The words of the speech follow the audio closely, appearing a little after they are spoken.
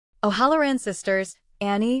O'Halloran sisters,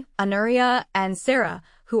 Annie, Honoria, and Sarah,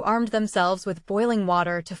 who armed themselves with boiling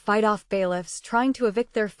water to fight off bailiffs trying to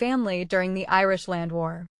evict their family during the Irish Land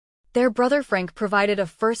War. Their brother Frank provided a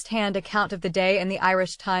first-hand account of the day in the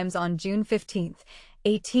Irish Times on June 15,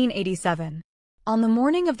 1887. On the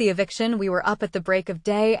morning of the eviction, we were up at the break of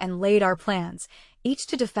day and laid our plans, each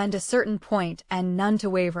to defend a certain point and none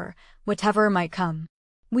to waver, whatever might come.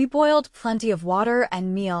 We boiled plenty of water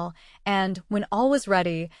and meal, and, when all was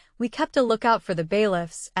ready, we kept a lookout for the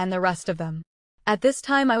bailiffs and the rest of them. At this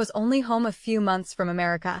time I was only home a few months from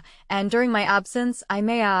America, and during my absence, I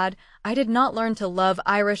may add, I did not learn to love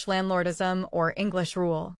Irish landlordism or English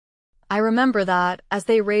rule. I remember that, as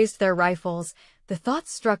they raised their rifles, the thought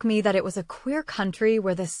struck me that it was a queer country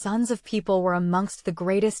where the sons of people were amongst the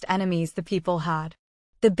greatest enemies the people had.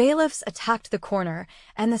 The bailiffs attacked the corner,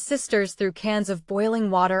 and the sisters threw cans of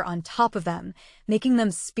boiling water on top of them, making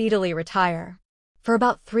them speedily retire. For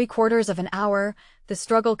about 3/4 of an hour, the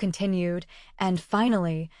struggle continued, and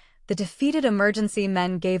finally, the defeated emergency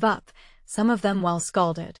men gave up, some of them well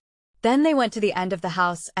scalded. Then they went to the end of the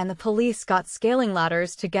house and the police got scaling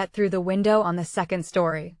ladders to get through the window on the second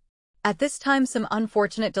story. At this time some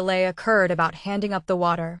unfortunate delay occurred about handing up the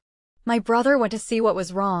water. My brother went to see what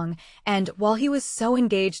was wrong, and while he was so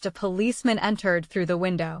engaged a policeman entered through the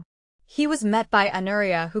window. He was met by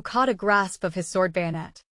Honoria, who caught a grasp of his sword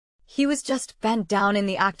bayonet. He was just bent down in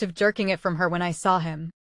the act of jerking it from her when I saw him.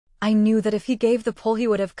 I knew that if he gave the pull he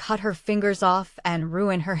would have cut her fingers off and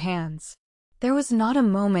ruined her hands. There was not a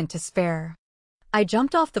moment to spare. I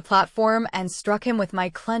jumped off the platform and struck him with my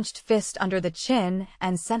clenched fist under the chin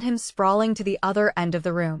and sent him sprawling to the other end of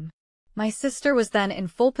the room. My sister was then in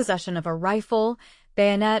full possession of a rifle,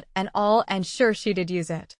 bayonet, and all, and sure she did use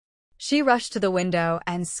it. She rushed to the window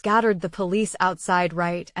and scattered the police outside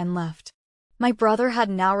right and left. My brother had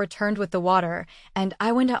now returned with the water, and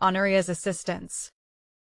I went to Honoria's assistance.